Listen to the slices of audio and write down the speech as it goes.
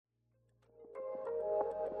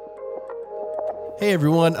Hey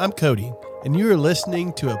everyone, I'm Cody, and you are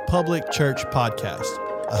listening to a public church podcast.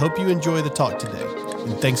 I hope you enjoy the talk today,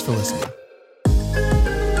 and thanks for listening.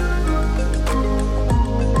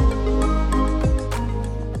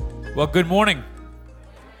 Well, good morning.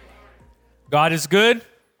 God is good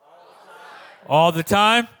all the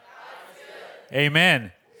time.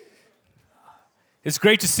 Amen. It's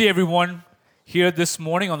great to see everyone here this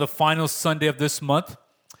morning on the final Sunday of this month.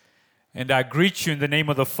 And I greet you in the name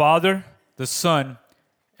of the Father, the Son,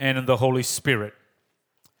 and in the Holy Spirit.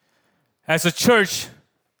 As a church,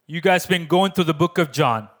 you guys have been going through the book of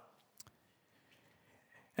John.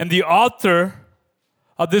 And the author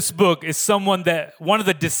of this book is one of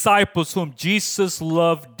the disciples whom Jesus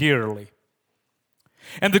loved dearly.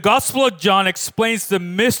 And the Gospel of John explains the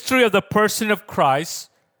mystery of the person of Christ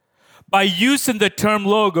by using the term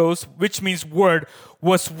logos, which means word,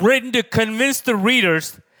 was written to convince the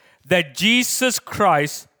readers that Jesus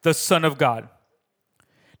Christ, the Son of God.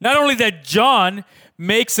 Not only that, John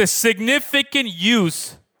makes a significant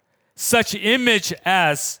use such image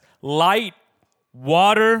as light,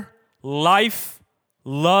 water, life,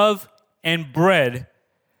 love, and bread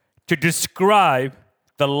to describe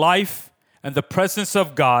the life and the presence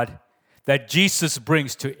of God that Jesus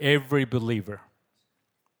brings to every believer.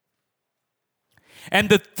 And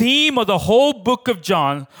the theme of the whole book of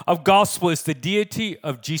John, of Gospel, is the deity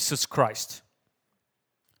of Jesus Christ.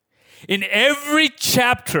 In every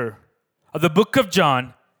chapter of the book of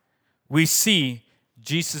John, we see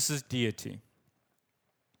Jesus' deity.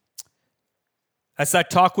 As I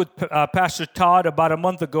talked with Pastor Todd about a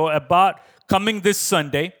month ago about coming this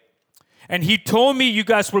Sunday, and he told me you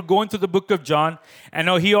guys were going through the book of John. I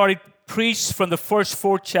know he already preached from the first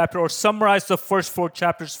 4 chapters or summarized the first 4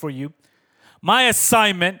 chapters for you. My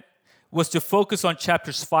assignment was to focus on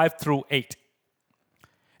chapters 5 through 8.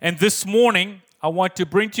 And this morning, I want to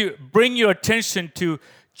bring your attention to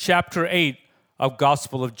chapter 8 of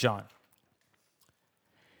Gospel of John.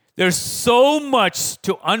 There's so much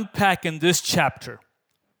to unpack in this chapter.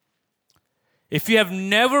 If you have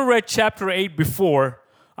never read chapter 8 before,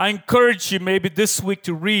 I encourage you maybe this week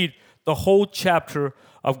to read the whole chapter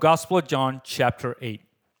of Gospel of John, chapter 8.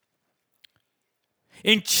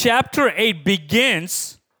 In chapter 8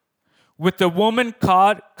 begins with the woman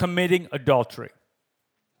caught committing adultery.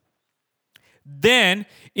 Then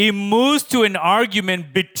it moves to an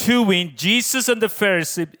argument between Jesus and the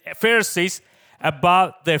Pharisees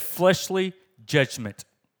about their fleshly judgment.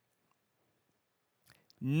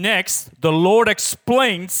 Next, the Lord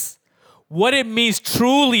explains what it means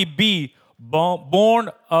truly be born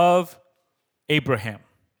of Abraham.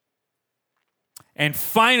 And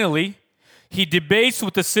finally, he debates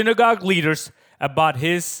with the synagogue leaders about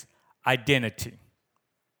his identity.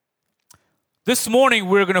 This morning,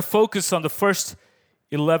 we're going to focus on the first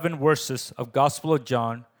 11 verses of Gospel of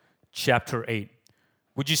John, chapter 8.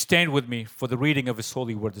 Would you stand with me for the reading of His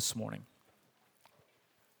holy word this morning?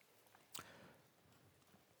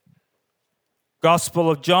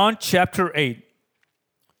 Gospel of John, chapter 8,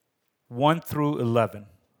 1 through 11.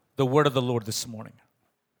 The word of the Lord this morning.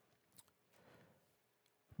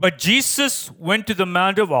 But Jesus went to the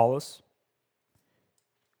Mount of Olives.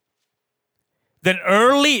 Then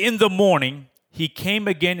early in the morning, he came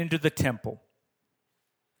again into the temple,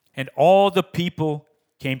 and all the people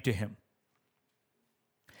came to him.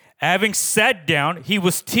 Having sat down, he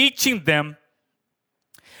was teaching them.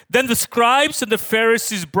 Then the scribes and the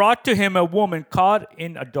Pharisees brought to him a woman caught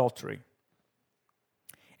in adultery.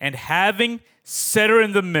 And having set her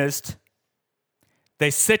in the midst,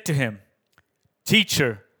 they said to him,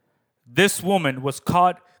 "Teacher, this woman was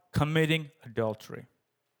caught committing adultery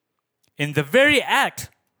in the very act.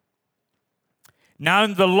 Now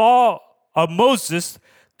in the law of Moses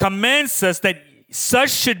commands us that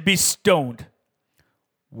such should be stoned.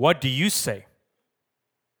 What do you say?"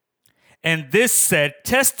 And this said,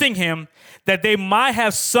 testing him, that they might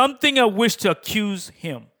have something of which to accuse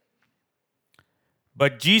him.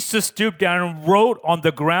 But Jesus stooped down and wrote on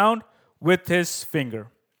the ground with his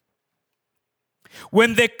finger.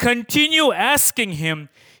 When they continued asking him,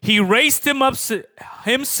 he raised him up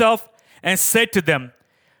himself and said to them,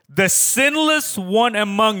 "The sinless one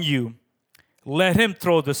among you, let him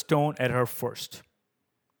throw the stone at her first."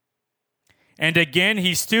 And again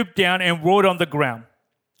he stooped down and wrote on the ground.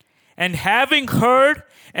 And having heard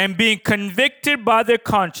and being convicted by their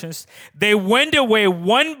conscience, they went away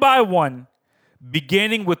one by one,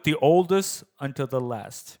 beginning with the oldest until the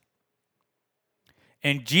last.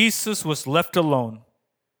 And Jesus was left alone,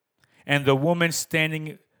 and the woman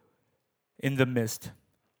standing in the midst.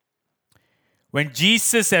 When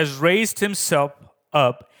Jesus has raised himself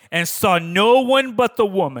up and saw no one but the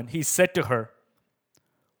woman, he said to her,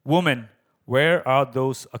 Woman, where are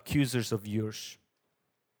those accusers of yours?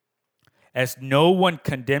 Has no one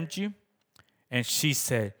condemned you? And she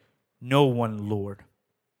said, no one, Lord.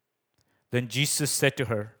 Then Jesus said to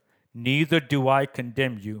her, neither do I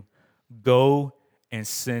condemn you. Go and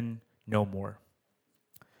sin no more.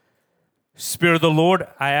 Spirit of the Lord,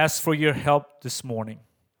 I ask for your help this morning.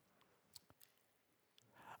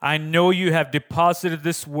 I know you have deposited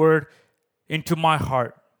this word into my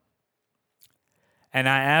heart. And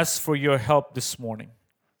I ask for your help this morning.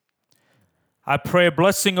 I pray a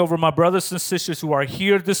blessing over my brothers and sisters who are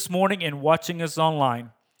here this morning and watching us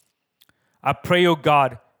online. I pray, oh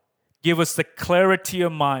God, give us the clarity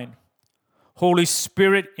of mind. Holy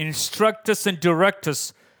Spirit, instruct us and direct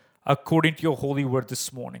us according to your holy word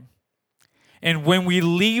this morning. And when we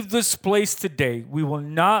leave this place today, we will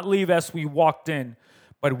not leave as we walked in,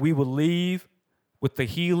 but we will leave with the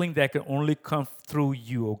healing that can only come through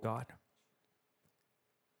you, oh God.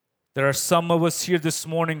 There are some of us here this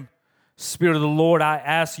morning, Spirit of the Lord, I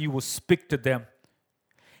ask you will speak to them.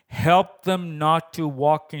 Help them not to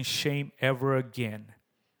walk in shame ever again,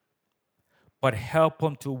 but help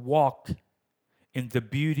them to walk in the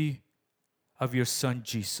beauty of your Son,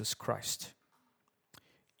 Jesus Christ.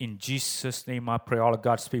 In Jesus' name I pray. All of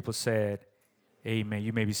God's people said, amen.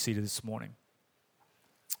 You may be seated this morning.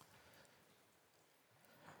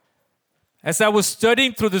 As I was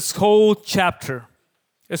studying through this whole chapter,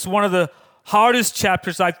 it's one of the hardest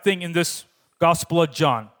chapters, I think, in this Gospel of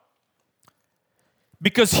John.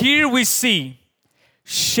 Because here we see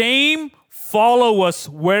shame follow us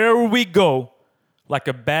wherever we go like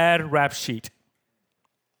a bad rap sheet.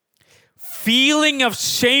 Feeling of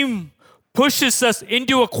shame pushes us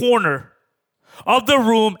into a corner of the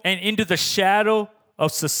room and into the shadow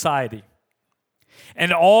of society.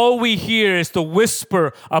 And all we hear is the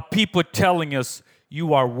whisper of people telling us,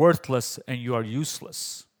 you are worthless and you are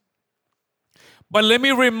useless. But let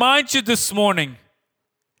me remind you this morning,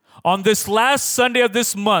 on this last Sunday of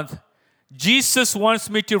this month, Jesus wants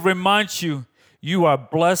me to remind you, you are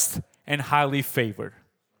blessed and highly favored.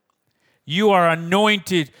 You are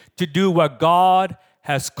anointed to do what God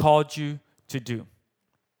has called you to do.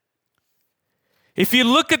 If you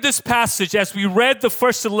look at this passage, as we read the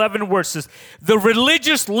first 11 verses, the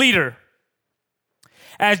religious leader,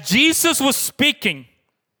 as Jesus was speaking,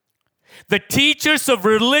 the teachers of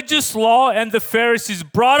religious law and the Pharisees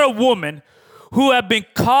brought a woman who had been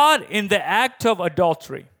caught in the act of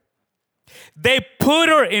adultery. They put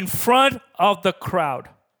her in front of the crowd.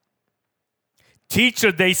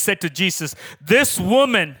 Teacher, they said to Jesus, this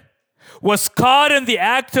woman was caught in the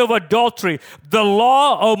act of adultery. The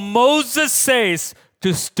law of Moses says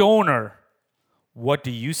to stone her. What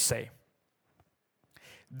do you say?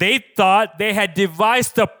 They thought they had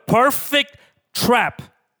devised the perfect trap.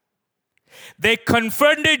 They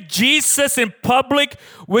confronted Jesus in public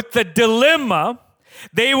with the dilemma.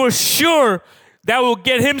 They were sure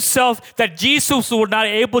that Jesus was not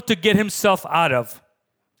able to get himself out of.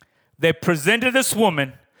 They presented this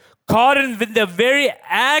woman caught in the very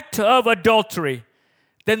act of adultery.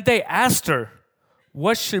 Then they asked her,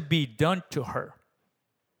 what should be done to her?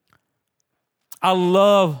 I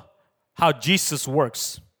love how Jesus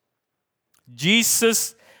works.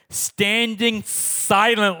 Jesus standing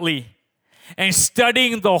silently and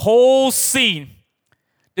studying the whole scene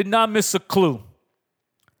did not miss a clue.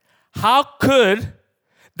 How could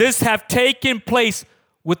this have taken place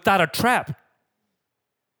without a trap?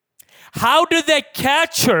 How did they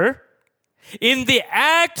catch her in the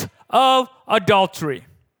act of adultery?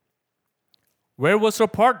 Where was her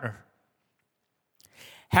partner?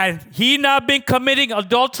 Had he not been committing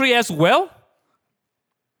adultery as well?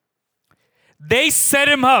 They set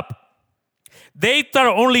him up. They thought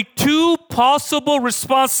only two possible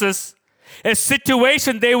responses. A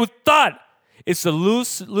situation they would thought is a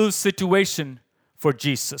lose-lose situation for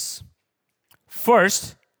Jesus.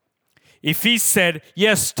 First, if he said,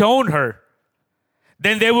 yes, stone her,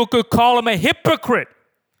 then they could call him a hypocrite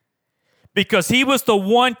because he was the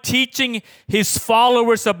one teaching his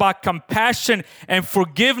followers about compassion and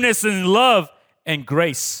forgiveness and love and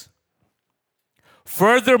grace.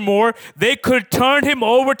 Furthermore, they could turn him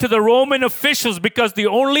over to the Roman officials because the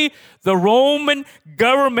Roman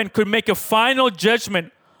government could make a final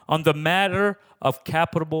judgment on the matter of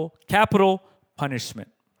capital punishment.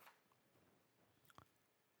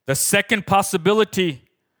 The second possibility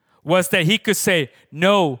was that he could say,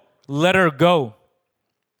 no, let her go.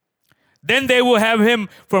 Then they will have him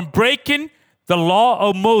from breaking the law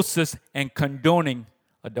of Moses and condoning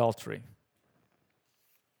adultery.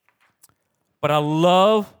 But I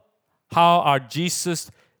love how our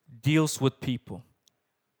Jesus deals with people.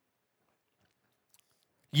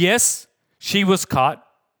 Yes, she was caught.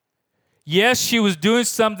 Yes, she was doing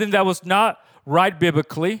something that was not right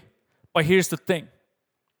biblically. But here's the thing.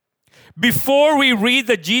 Before we read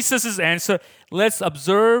Jesus' answer, let's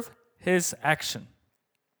observe his action.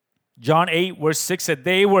 John 8, verse 6 said,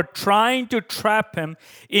 they were trying to trap him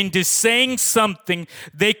into saying something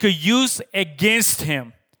they could use against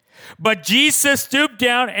him. But Jesus stooped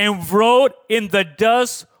down and wrote in the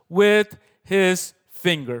dust with his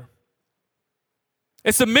finger.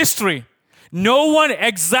 It's a mystery. No one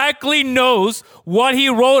exactly knows what he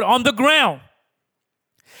wrote on the ground.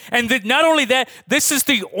 And not only that, this is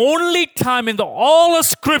the only time in all of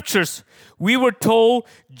scriptures we were told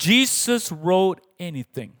Jesus wrote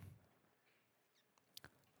anything.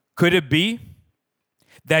 Could it be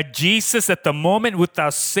that Jesus at the moment,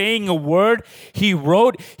 without saying a word, he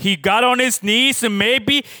got on his knees, and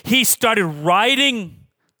maybe he started writing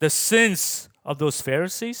the sins of those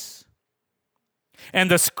Pharisees and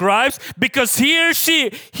the scribes? Because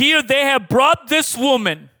here they have brought this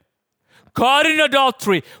woman caught in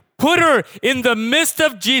adultery, put her in the midst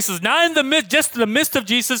of Jesus, not in the midst, just in the midst of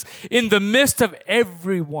Jesus, in the midst of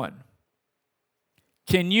everyone.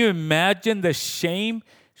 Can you imagine the shame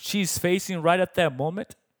she's facing right at that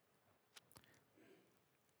moment?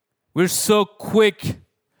 We're so quick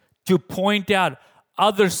to point out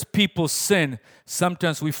others people's sin.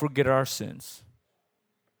 Sometimes we forget our sins.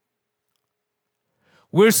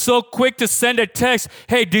 We're so quick to send a text,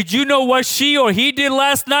 hey, did you know what she or he did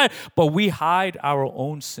last night? But we hide our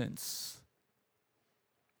own sins.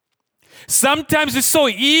 Sometimes it's so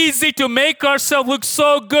easy to make ourselves look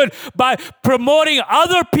so good by promoting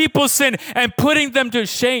other people's sin and putting them to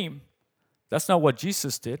shame. That's not what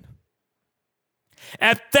Jesus did.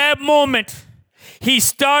 At that moment, he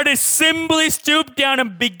started simply stooped down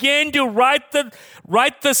and began to write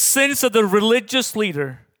the sins of the religious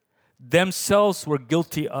leader themselves were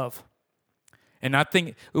guilty of. And I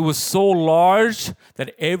think it was so large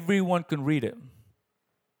that everyone could read it.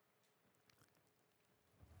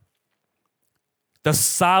 The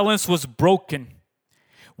silence was broken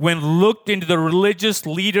when looked into the religious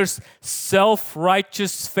leader's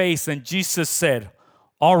self-righteous face, and Jesus said,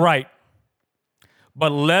 all right,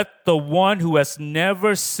 but let the one who has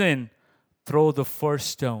never sinned throw the first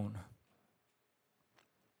stone.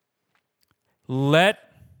 Let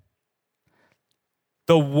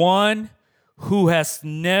the one who has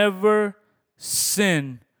never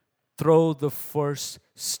sinned throw the first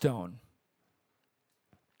stone.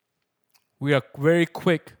 We are very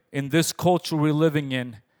quick in this culture we're living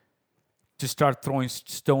in to start throwing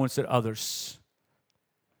stones at others.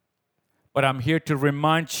 But I'm here to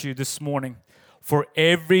remind you this morning, for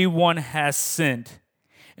everyone has sinned,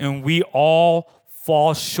 and we all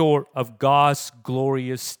fall short of God's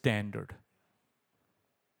glorious standard.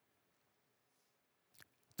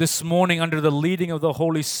 This morning, under the leading of the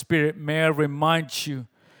Holy Spirit, may I remind you,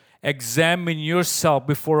 examine yourself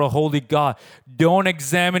before a holy God. Don't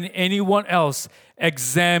examine anyone else.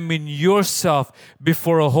 Examine yourself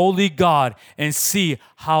before a holy God and see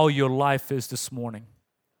how your life is this morning.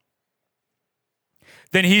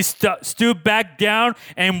 Then he stooped back down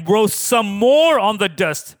and wrote some more on the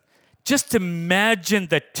dust. Just imagine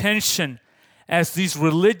the tension as these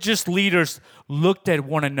religious leaders looked at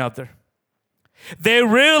one another. They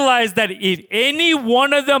realized that if any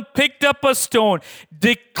one of them picked up a stone,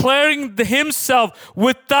 declaring himself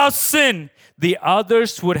without sin, the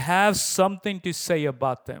others would have something to say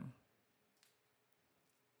about them.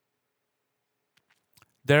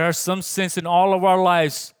 There are some sins in all of our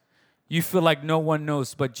lives you feel like no one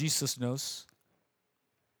knows, but Jesus knows.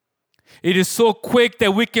 It is so quick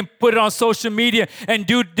that we can put it on social media and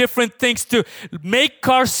do different things to make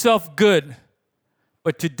ourselves good.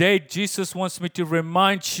 But today, Jesus wants me to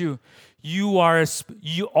remind you,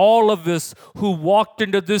 all of us who walked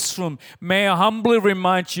into this room, may I humbly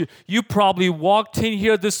remind you, you probably walked in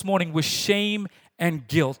here this morning with shame and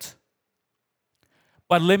guilt.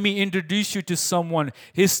 But let me introduce you to someone.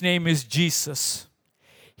 His name is Jesus.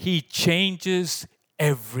 He changes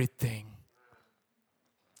everything.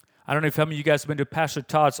 I don't know if some of you guys have been to Pastor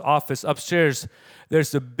Todd's office. Upstairs,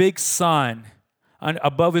 there's a big sign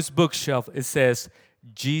above his bookshelf. It says,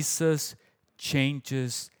 Jesus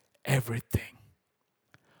changes everything.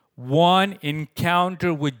 One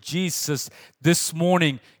encounter with Jesus this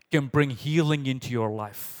morning can bring healing into your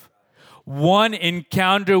life. One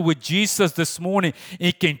encounter with Jesus this morning,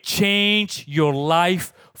 it can change your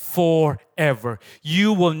life forever.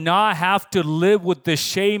 You will not have to live with the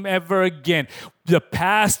shame ever again. The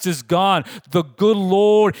past is gone. The good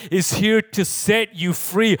Lord is here to set you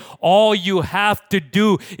free. All you have to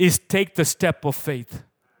do is take the step of faith.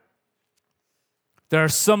 There are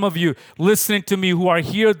some of you listening to me who are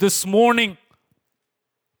here this morning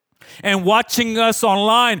and watching us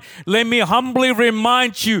online. Let me humbly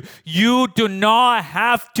remind you, you do not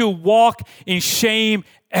have to walk in shame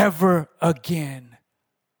ever again.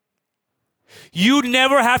 You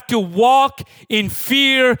never have to walk in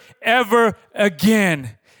fear ever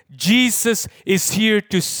again. Jesus is here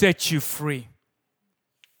to set you free.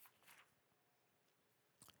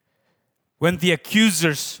 When the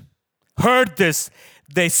accusers heard this,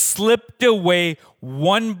 they slipped away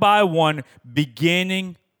one by one,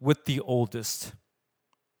 beginning with the oldest.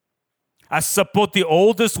 I suppose the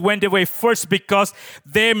oldest went away first because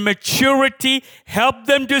their maturity helped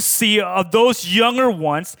them to see those younger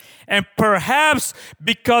ones, and perhaps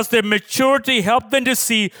because their maturity helped them to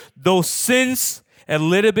see those sins a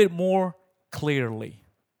little bit more clearly.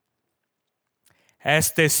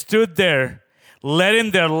 As they stood there,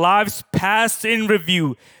 letting their lives pass in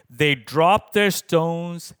review, they dropped their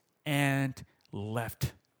stones and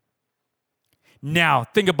left. Now,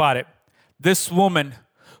 think about it. This woman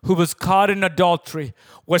who was caught in adultery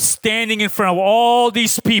was standing in front of all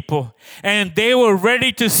these people, and they were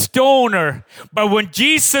ready to stone her. But when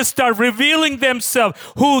Jesus started revealing themselves,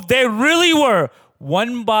 who they really were,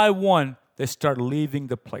 one by one, they started leaving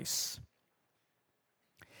the place.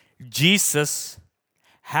 Jesus,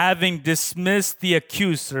 having dismissed the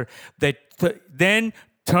accuser, then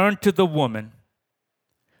turned to the woman.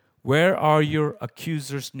 Where are your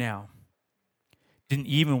accusers now? Didn't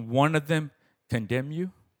even one of them condemn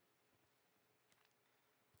you?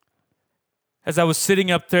 As I was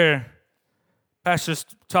sitting up there, Pastor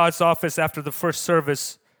Todd's office after the first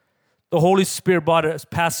service, the Holy Spirit brought a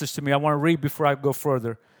passage to me I want to read before I go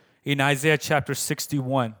further. In Isaiah chapter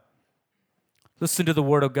 61. Listen to the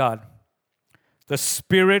word of God. The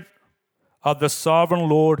Spirit of the sovereign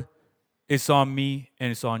Lord is on me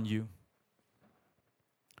and is on you.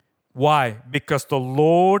 Why? Because the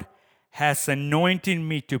Lord has anointed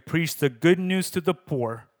me to preach the good news to the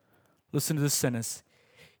poor. Listen to this sentence.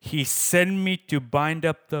 He sent me to bind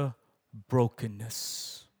up the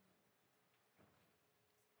brokenness.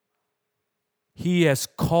 He has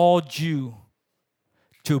called you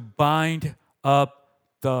to bind up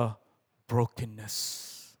the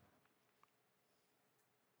brokenness.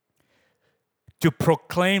 To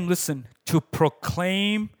proclaim, listen, to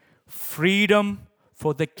proclaim freedom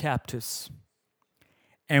for the captives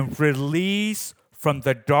and release from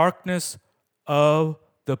the darkness of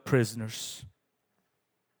the prisoners.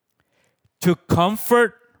 To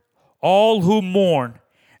comfort all who mourn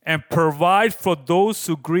and provide for those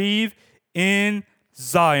who grieve in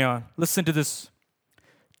Zion. Listen to this.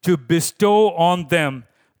 To bestow on them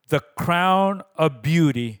the crown of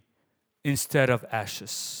beauty instead of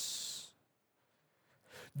ashes.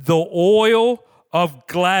 The oil of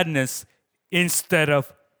gladness instead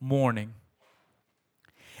of mourning.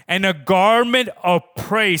 And a garment of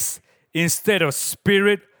praise instead of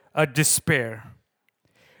spirit of despair.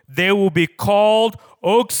 They will be called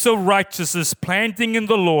oaks of righteousness, planting in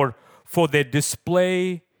the Lord, for they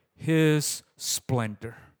display His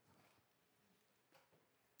splendor.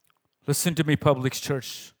 Listen to me, Public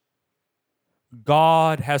Church.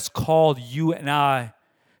 God has called you and I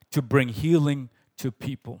to bring healing to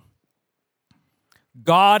people.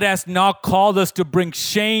 God has not called us to bring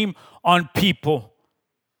shame on people.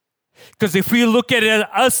 Because if we look at it,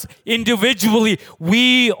 us individually,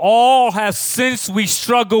 we all have sins we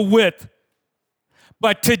struggle with.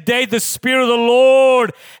 But today the Spirit of the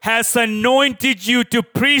Lord has anointed you to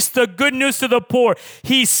preach the good news to the poor.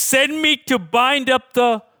 He sent me to bind up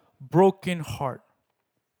the broken heart.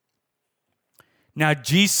 Now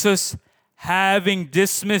Jesus, having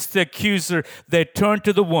dismissed the accuser, they turned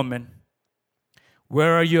to the woman.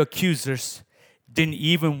 Where are your accusers? Didn't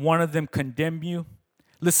even one of them condemn you?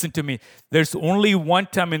 Listen to me. There's only one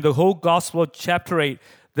time in the whole Gospel of chapter 8,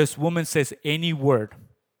 this woman says any word.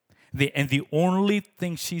 And the only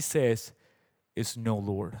thing she says is, no,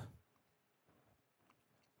 Lord.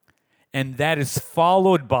 And that is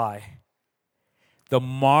followed by the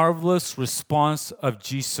marvelous response of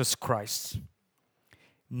Jesus Christ.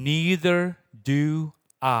 Neither do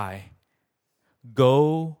I.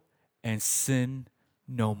 Go and sin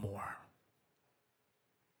no more.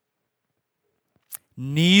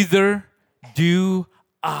 Neither do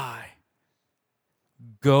I.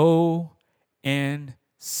 Go and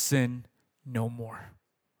sin no more.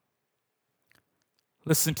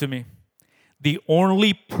 Listen to me. The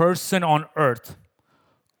only person on earth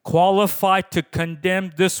qualified to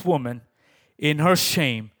condemn this woman in her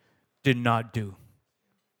shame did not do.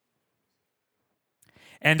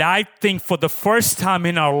 And I think for the first time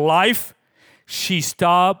in our life, she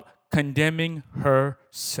stopped condemning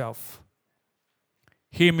herself.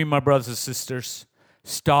 Hear me, my brothers and sisters.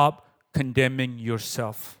 Stop condemning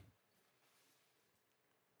yourself.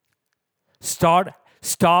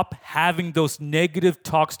 Stop having those negative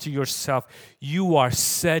talks to yourself. You are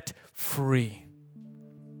set free.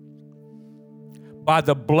 By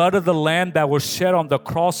the blood of the Lamb that was shed on the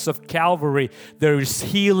cross of Calvary, there is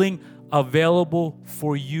healing available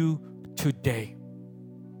for you today.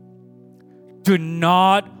 Do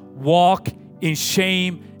not walk in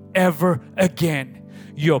shame ever again.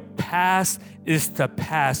 Your past is the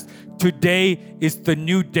past. Today is the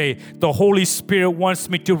new day. The Holy Spirit wants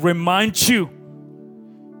me to remind you,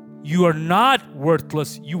 you are not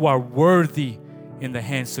worthless. You are worthy in the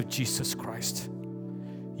hands of Jesus Christ.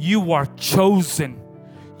 You are chosen.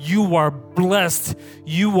 You are blessed.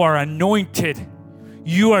 You are anointed.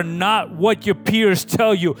 You are not what your peers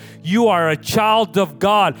tell you. You are a child of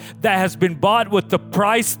God that has been bought with the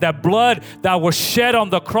price, that blood that was shed on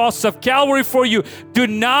the cross of Calvary for you. Do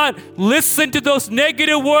not listen to those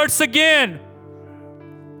negative words again.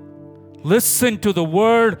 Listen to the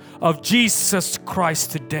word of Jesus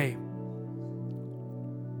Christ today.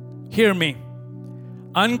 Hear me.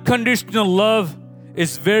 Unconditional love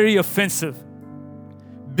is very offensive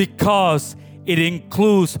because it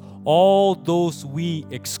includes all those we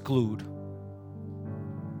exclude.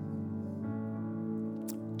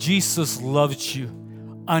 Jesus loves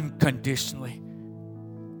you unconditionally.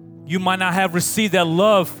 You might not have received that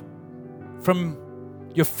love from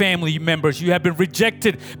your family members. You have been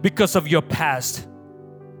rejected because of your past.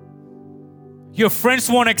 Your friends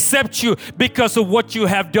won't accept you because of what you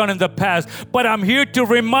have done in the past. But I'm here to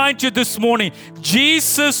remind you this morning,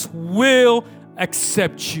 Jesus will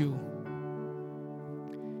accept you.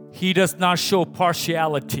 He does not show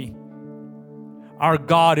partiality. Our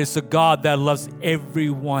God is a God that loves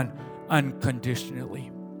everyone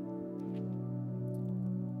unconditionally.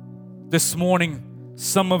 This morning,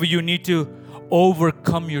 some of you need to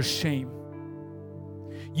overcome your shame.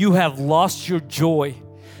 You have lost your joy.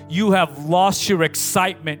 You have lost your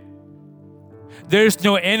excitement. There's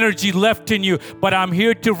no energy left in you, but I'm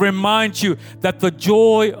here to remind you that the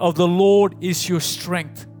joy of the Lord is your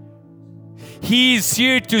strength. He is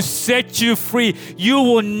here to set you free. You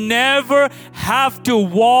will never have to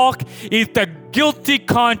walk in the guilty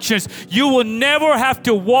conscience. You will never have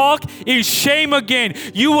to walk in shame again.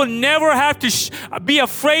 You will never have to be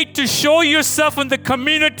afraid to show yourself in the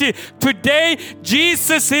community. Today,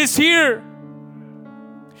 Jesus is here.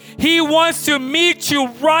 He wants to meet you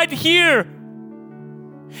right here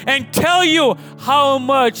and tell you how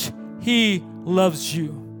much He loves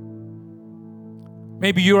you.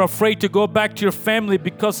 Maybe you're afraid to go back to your family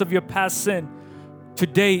because of your past sin.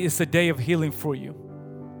 Today is the day of healing for you.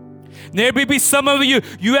 There may be some of you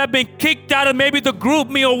have been kicked out of maybe the group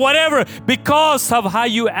meal or whatever because of how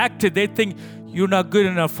you acted. They think you're not good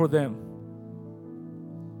enough for them.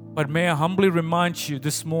 But may I humbly remind you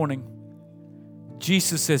this morning,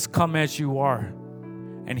 Jesus says, come as you are,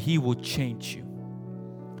 and He will change you.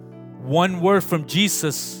 One word from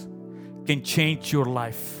Jesus can change your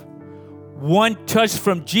life. One touch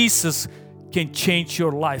from Jesus can change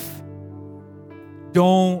your life.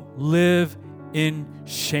 Don't live in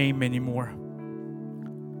shame anymore.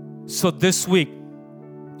 So this week,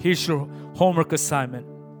 here's your homework assignment.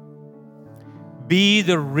 Be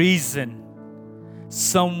the reason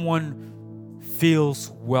someone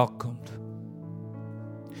feels welcomed.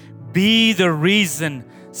 Be the reason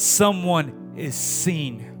someone is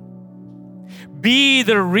seen. Be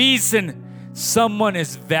the reason someone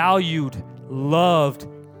is valued, loved,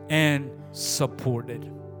 and supported.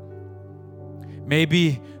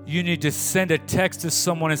 Maybe you need to send a text to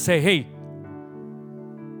someone and say, hey,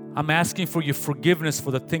 I'm asking for your forgiveness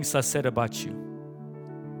for the things I said about you.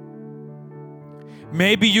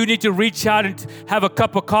 Maybe you need to reach out and have a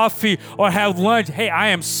cup of coffee or have lunch. Hey, I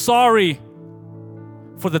am sorry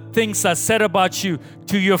for the things I said about you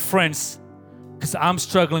to your friends because I'm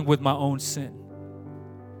struggling with my own sin.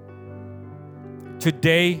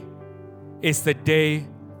 Today is the day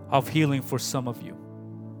of healing for some of you.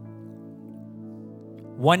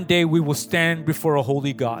 One day we will stand before a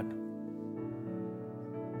holy God.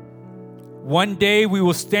 One day we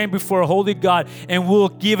will stand before a holy God and we'll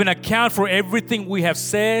give an account for everything we have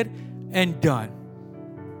said and done.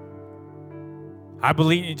 I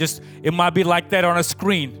believe it might be like that on a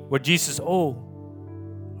screen where Jesus,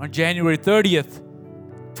 on January 30th,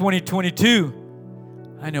 2022,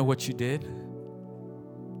 I know what you did.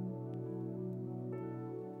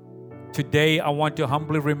 Today, I want to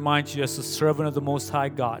humbly remind you as a servant of the Most High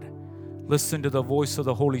God, listen to the voice of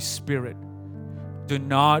the Holy Spirit. Do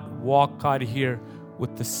not walk out here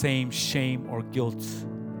with the same shame or guilt.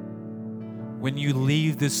 When you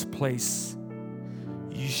leave this place,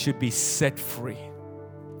 you should be set free.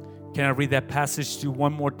 Can I read that passage to you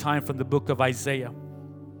one more time from the book of Isaiah?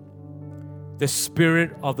 The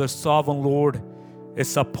Spirit of the Sovereign Lord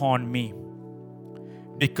is upon me,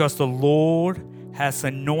 because the Lord has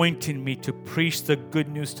anointed me to preach the good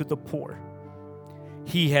news to the poor.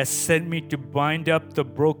 He has sent me to bind up the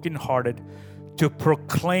brokenhearted, to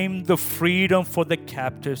proclaim the freedom for the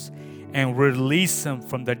captives, and release them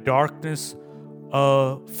from the darkness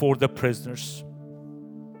for the prisoners,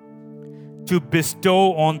 to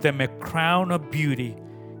bestow on them a crown of beauty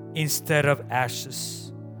instead of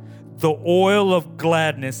ashes, the oil of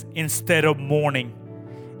gladness instead of mourning,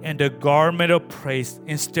 and a garment of praise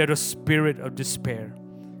instead of spirit of despair.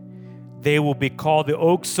 They will be called the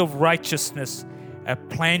oaks of righteousness, a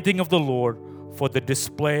planting of the Lord for the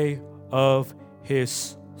display of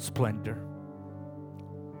His splendor.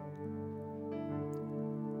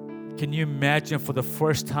 Can you imagine, for the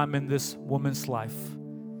first time in this woman's life,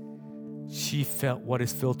 she felt what it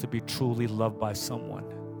felt to be truly loved by someone.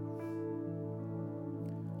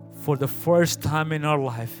 For the first time in her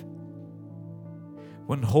life,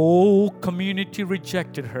 when whole community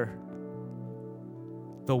rejected her,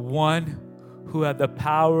 the one who had the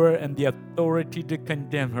power and the authority to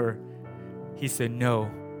condemn her, he said, "No,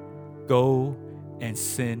 go and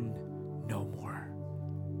sin no more."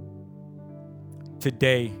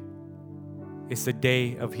 Today is a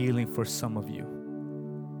day of healing for some of you.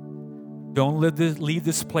 Don't leave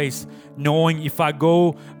this place knowing, if I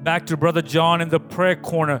go back to Brother John in the prayer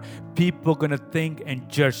corner, people are going to think and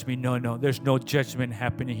judge me. No, there's no judgment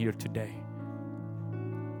happening here today.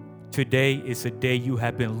 Today is a day you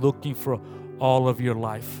have been looking for all of your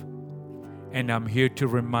life. And I'm here to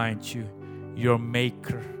remind you, your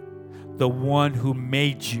Maker, the one who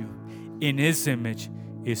made you in His image,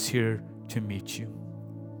 is here to meet you.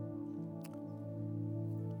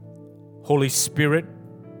 Holy Spirit,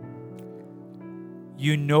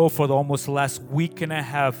 you know, for the almost last week and a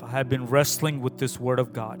half, I have been wrestling with this Word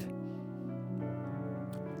of God.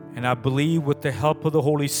 And I believe with the help of the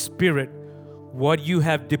Holy Spirit, what you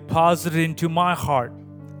have deposited into my heart,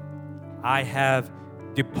 I have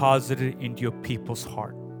deposited into your people's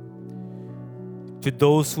heart. To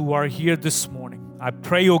those who are here this morning, I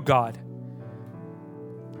pray, oh God,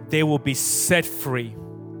 they will be set free.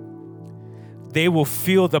 They will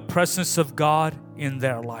feel the presence of God in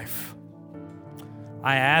their life.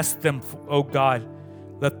 I ask them, oh God,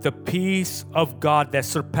 let the peace of God that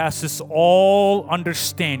surpasses all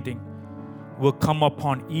understanding will come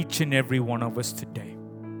upon each and every one of us today.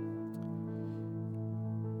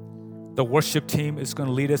 The worship team is going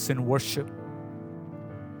to lead us in worship.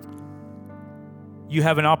 You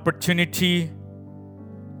have an opportunity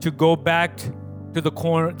to go back to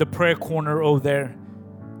the prayer corner over there.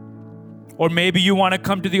 Or maybe you want to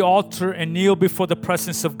come to the altar and kneel before the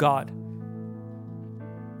presence of God.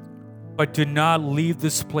 But do not leave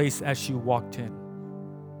this place as you walked in.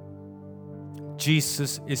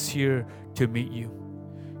 Jesus is here to meet you.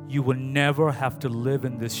 You will never have to live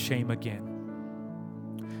in this shame again.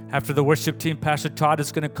 After the worship team, Pastor Todd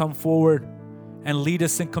is going to come forward and lead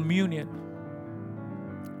us in communion.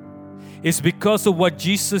 It's because of what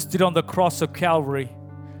Jesus did on the cross of Calvary,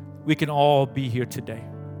 we can all be here today.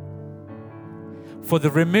 For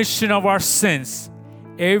the remission of our sins,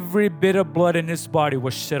 every bit of blood in His body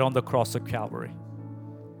was shed on the cross of Calvary.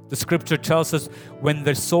 The scripture tells us when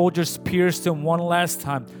the soldiers pierced Him one last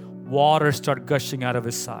time, water started gushing out of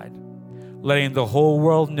His side, letting the whole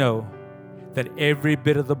world know that every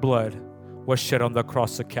bit of the blood was shed on the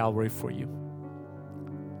cross of Calvary for you.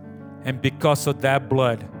 And because of that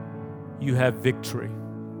blood, you have victory.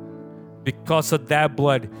 Because of that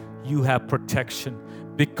blood, you have protection.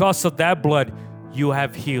 Because of that blood, you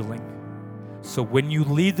have healing. So when you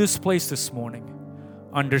leave this place this morning,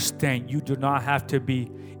 understand you do not have to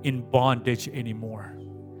be in bondage anymore.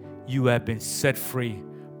 You have been set free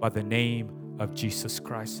by the name of Jesus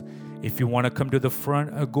Christ. If you want to come to the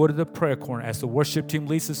front or go to the prayer corner as the worship team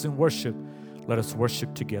leads us in worship, let us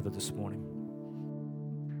worship together this morning.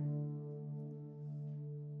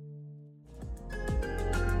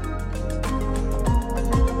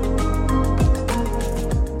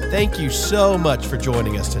 Thank you so much for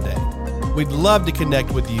joining us today. We'd love to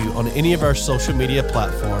connect with you on any of our social media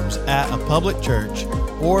platforms at A Public Church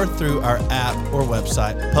or through our app or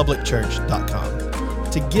website,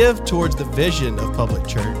 publicchurch.com. To give towards the vision of Public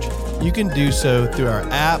Church, you can do so through our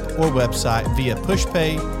app or website via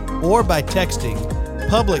PushPay or by texting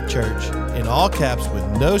Public Church in all caps with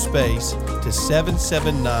no space to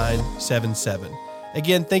 77977.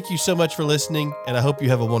 Again, thank you so much for listening, and I hope you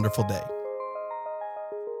have a wonderful day.